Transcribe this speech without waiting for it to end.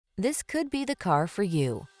This could be the car for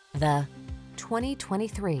you. The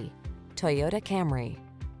 2023 Toyota Camry.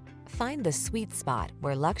 Find the sweet spot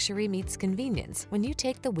where luxury meets convenience when you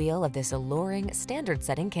take the wheel of this alluring,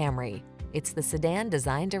 standard-setting Camry. It's the sedan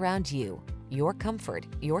designed around you, your comfort,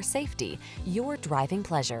 your safety, your driving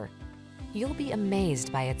pleasure. You'll be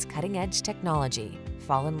amazed by its cutting-edge technology,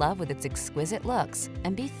 fall in love with its exquisite looks,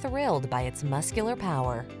 and be thrilled by its muscular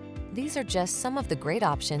power. These are just some of the great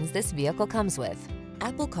options this vehicle comes with: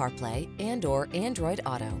 Apple CarPlay and/or Android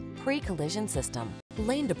Auto, pre-collision system,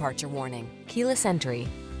 lane departure warning, keyless entry,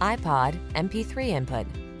 iPod, MP3 input,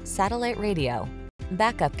 satellite radio,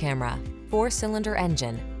 backup camera, 4-cylinder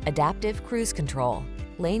engine, adaptive cruise control,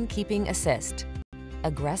 lane keeping assist.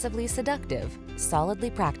 Aggressively seductive, solidly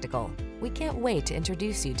practical. We can't wait to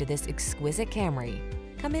introduce you to this exquisite Camry.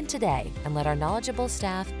 Come in today and let our knowledgeable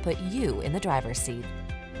staff put you in the driver's seat.